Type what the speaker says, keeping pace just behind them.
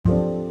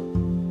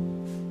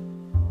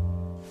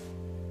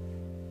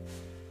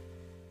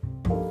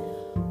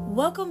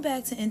Welcome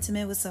back to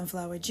Intimate with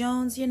Sunflower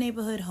Jones, your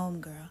neighborhood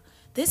homegirl.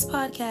 This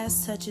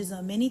podcast touches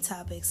on many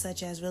topics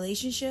such as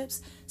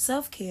relationships,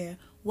 self-care,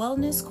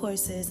 wellness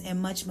courses,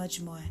 and much, much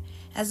more.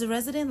 As a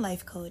resident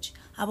life coach,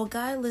 I will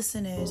guide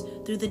listeners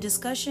through the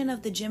discussion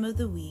of the gem of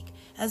the week,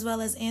 as well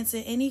as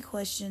answer any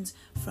questions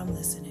from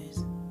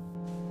listeners.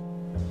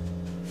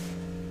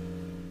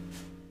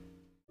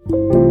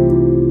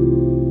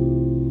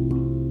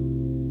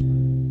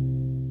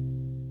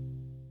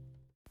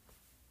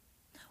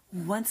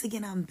 Once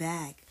again, I'm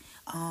back.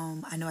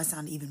 I know I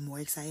sound even more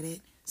excited.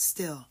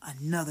 Still,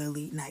 another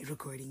late night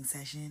recording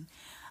session.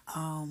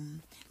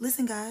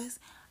 Listen, guys,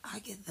 I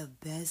get the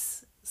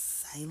best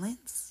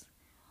silence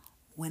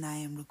when I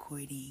am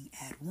recording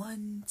at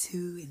 1,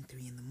 2, and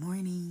 3 in the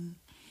morning.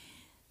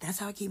 That's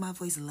how I keep my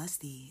voice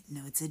lusty.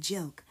 No, it's a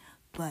joke.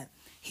 But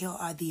here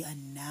are the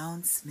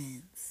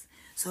announcements.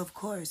 So, of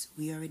course,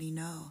 we already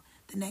know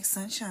the next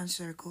Sunshine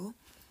Circle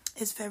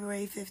is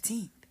February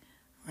 15th,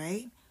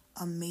 right?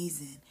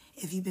 Amazing.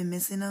 If you've been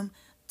missing them,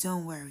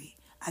 don't worry.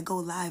 I go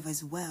live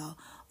as well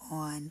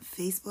on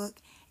Facebook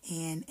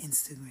and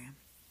Instagram.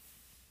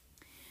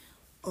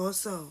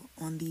 Also,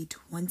 on the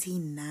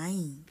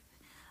 29th,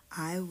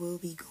 I will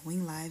be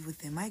going live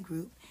within my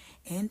group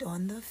and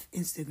on the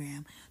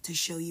Instagram to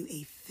show you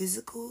a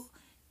physical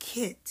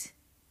kit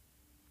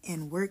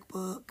and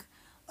workbook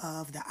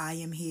of the I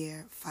Am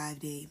Here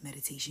 5-day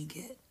meditation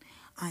kit.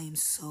 I am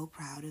so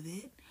proud of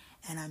it,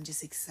 and I'm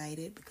just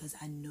excited because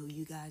I know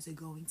you guys are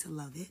going to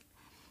love it.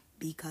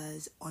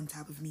 Because on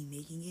top of me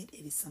making it,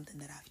 it is something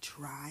that I've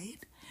tried.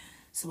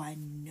 So I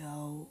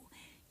know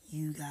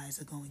you guys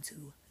are going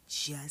to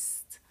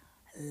just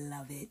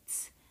love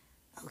it.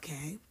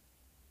 Okay?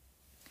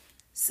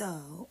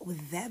 So,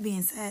 with that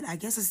being said, I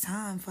guess it's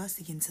time for us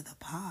to get into the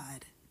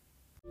pod.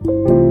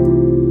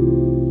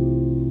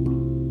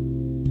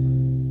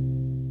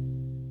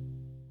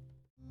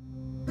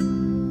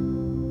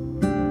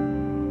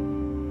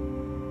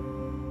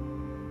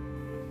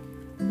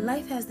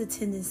 Life has the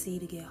tendency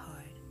to get hard,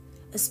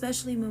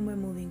 especially when we're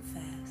moving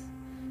fast.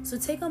 So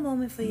take a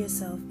moment for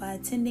yourself by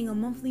attending a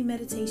monthly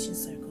meditation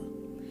circle.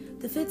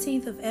 The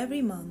 15th of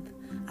every month,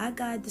 I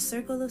guide the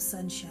Circle of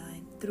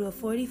Sunshine through a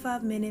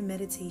 45-minute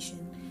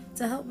meditation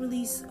to help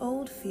release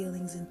old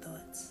feelings and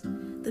thoughts.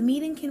 The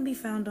meeting can be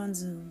found on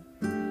Zoom.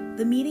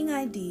 The meeting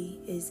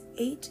ID is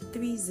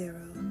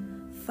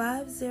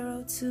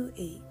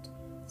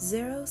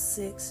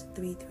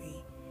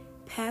 830-5028-0633.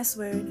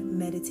 Password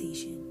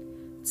meditation.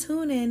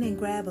 Tune in and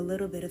grab a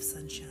little bit of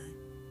sunshine.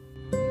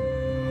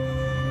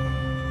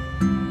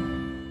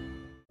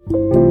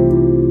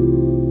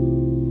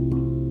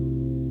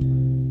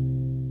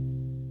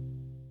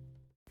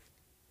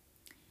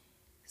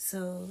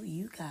 So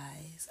you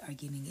guys are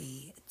getting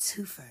a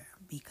twofer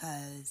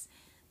because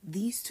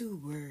these two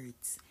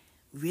words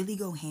really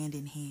go hand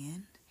in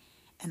hand,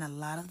 and a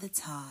lot of the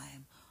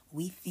time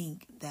we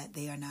think that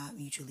they are not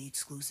mutually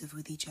exclusive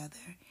with each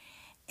other,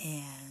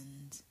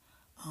 and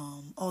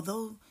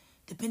although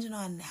depending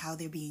on how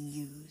they're being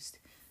used,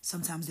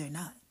 sometimes they're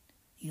not.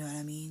 You know what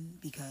I mean?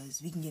 Because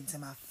we can get into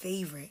my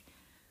favorite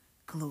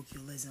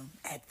colloquialism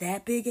at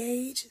that big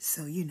age.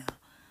 So,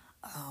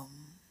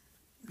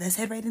 let's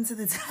head right into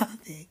the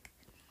topic.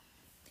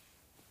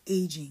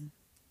 Aging.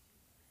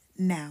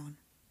 Noun.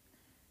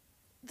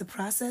 The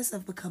process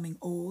of becoming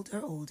old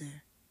or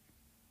older.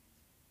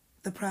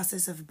 The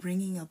process of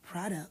bringing a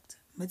product,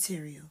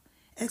 material,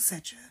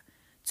 etc.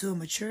 to a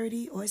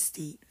maturity or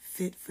state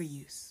fit for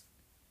use.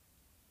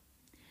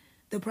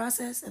 The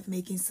process of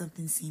making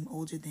something seem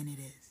older than it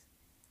is.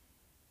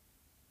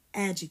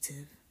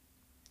 Adjective.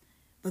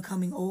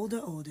 Becoming old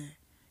or older,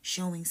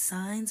 showing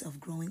signs of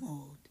growing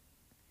old.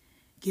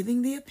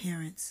 Giving the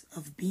appearance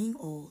of being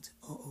old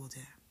or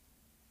older.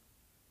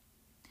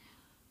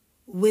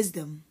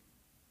 Wisdom.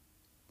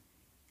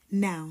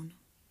 Noun.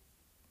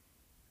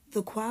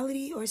 The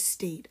quality or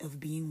state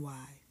of being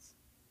wise.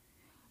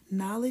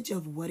 Knowledge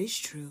of what is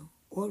true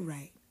or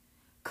right,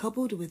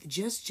 coupled with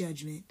just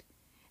judgment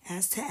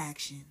as to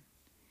action.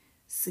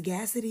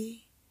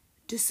 Sagacity,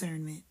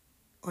 discernment,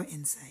 or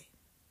insight.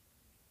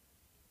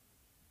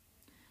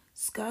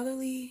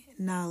 Scholarly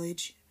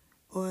knowledge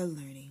or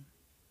learning.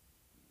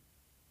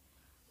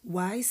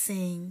 Wise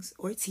sayings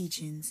or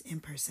teachings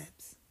and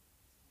precepts.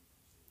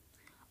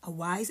 A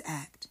wise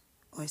act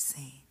or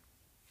saying.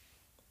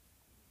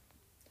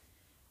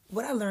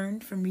 What I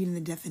learned from reading the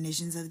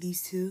definitions of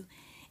these two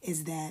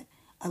is that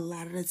a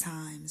lot of the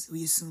times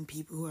we assume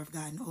people who have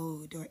gotten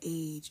old or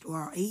aged or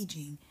are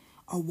aging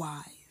are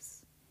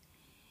wise.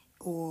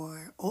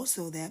 Or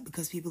also that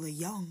because people are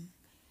young,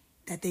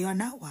 that they are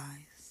not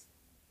wise.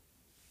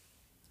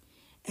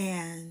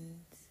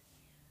 And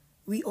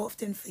we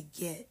often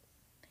forget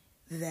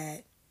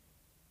that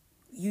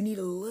you need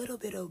a little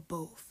bit of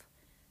both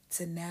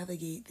to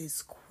navigate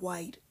this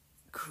quite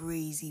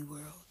crazy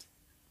world.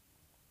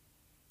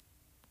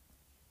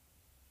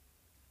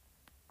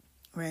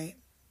 Right?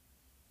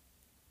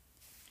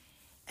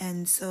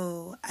 And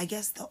so I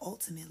guess the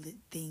ultimate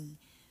thing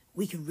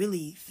we can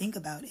really think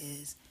about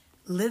is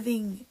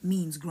living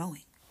means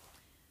growing.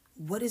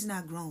 what is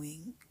not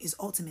growing is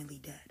ultimately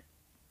dead.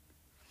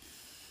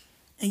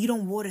 And you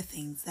don't water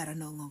things that are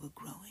no longer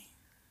growing.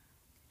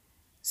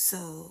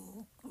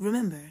 So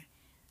remember,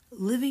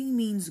 living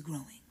means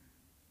growing.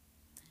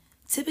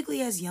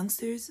 Typically, as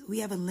youngsters, we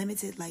have a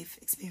limited life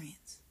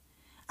experience.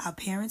 Our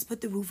parents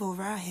put the roof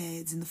over our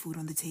heads and the food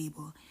on the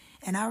table,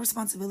 and our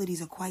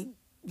responsibilities are quite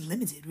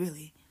limited,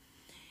 really.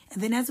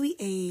 And then as we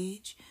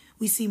age,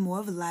 we see more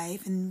of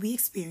life and we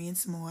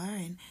experience more,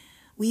 and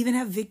we even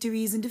have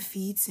victories and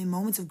defeats and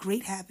moments of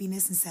great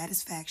happiness and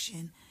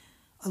satisfaction,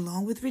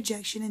 along with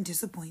rejection and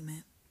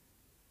disappointment.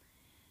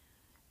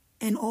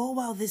 And all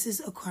while this is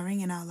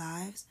occurring in our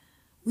lives,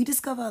 we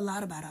discover a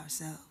lot about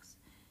ourselves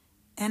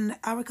and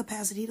our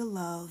capacity to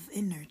love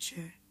and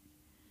nurture.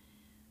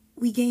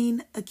 We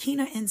gain a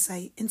keener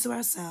insight into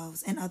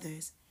ourselves and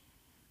others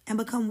and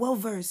become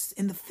well-versed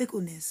in the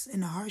fickleness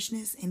and the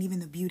harshness and even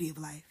the beauty of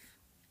life.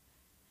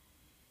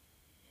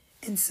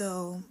 And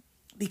so,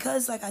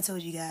 because like I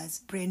told you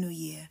guys, brand new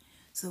year,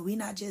 so we're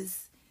not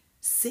just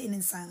sitting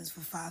in silence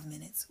for 5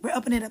 minutes. We're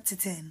upping it up to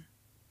 10.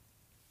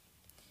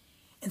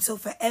 And so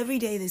for every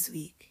day this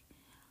week,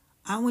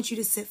 I want you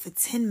to sit for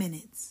 10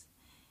 minutes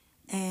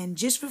and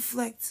just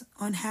reflect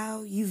on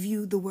how you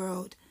viewed the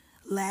world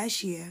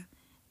last year.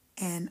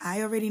 And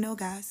I already know,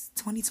 guys,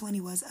 2020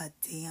 was a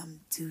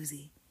damn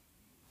doozy,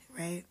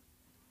 right?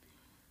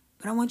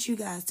 But I want you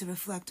guys to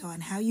reflect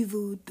on how you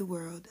viewed the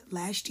world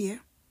last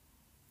year,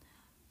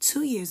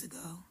 2 years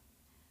ago,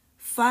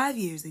 5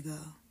 years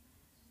ago,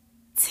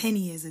 10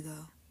 years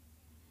ago.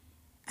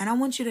 And I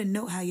want you to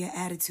note how your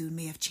attitude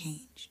may have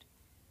changed.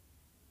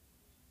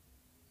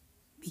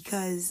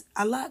 Because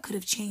a lot could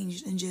have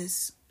changed in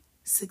just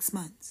 6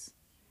 months.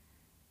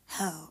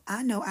 Hell,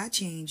 I know I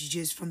changed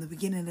just from the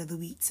beginning of the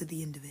week to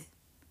the end of it.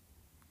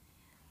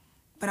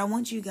 But I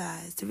want you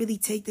guys to really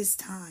take this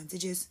time to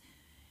just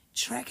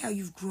track how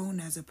you've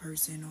grown as a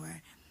person,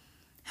 or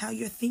how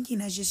your thinking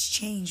has just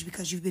changed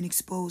because you've been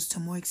exposed to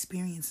more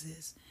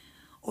experiences,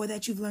 or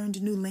that you've learned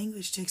a new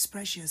language to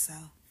express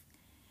yourself.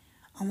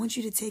 I want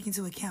you to take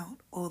into account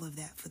all of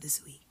that for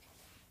this week.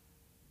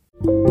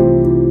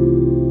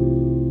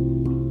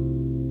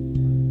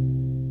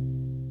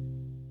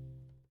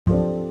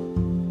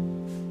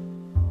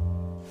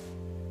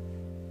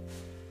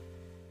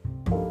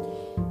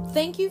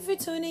 Thank you for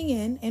tuning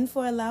in and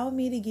for allowing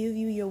me to give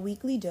you your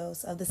weekly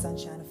dose of the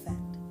Sunshine Effect.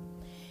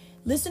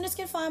 Listeners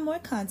can find more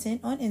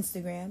content on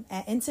Instagram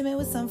at Intimate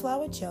with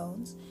Sunflower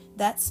Jones.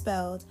 That's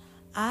spelled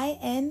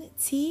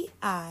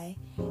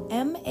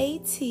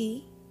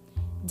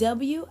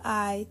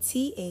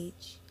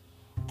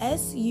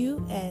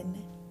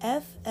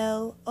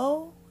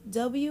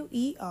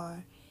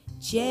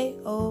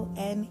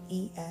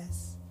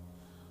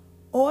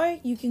Or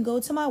you can go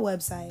to my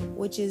website,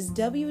 which is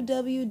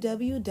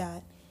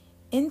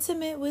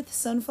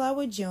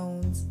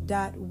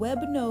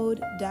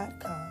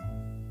www.intimatewithsunflowerjones.webnode.com.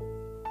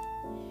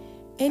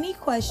 Any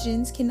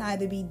questions can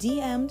either be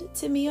DM'd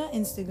to me on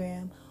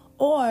Instagram,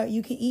 or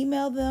you can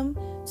email them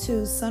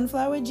to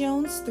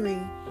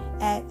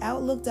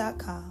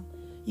sunflowerjones3@outlook.com.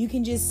 You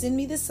can just send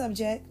me the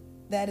subject,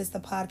 that is the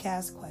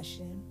podcast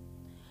question.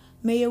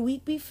 May your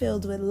week be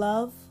filled with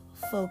love,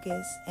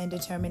 focus, and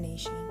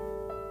determination.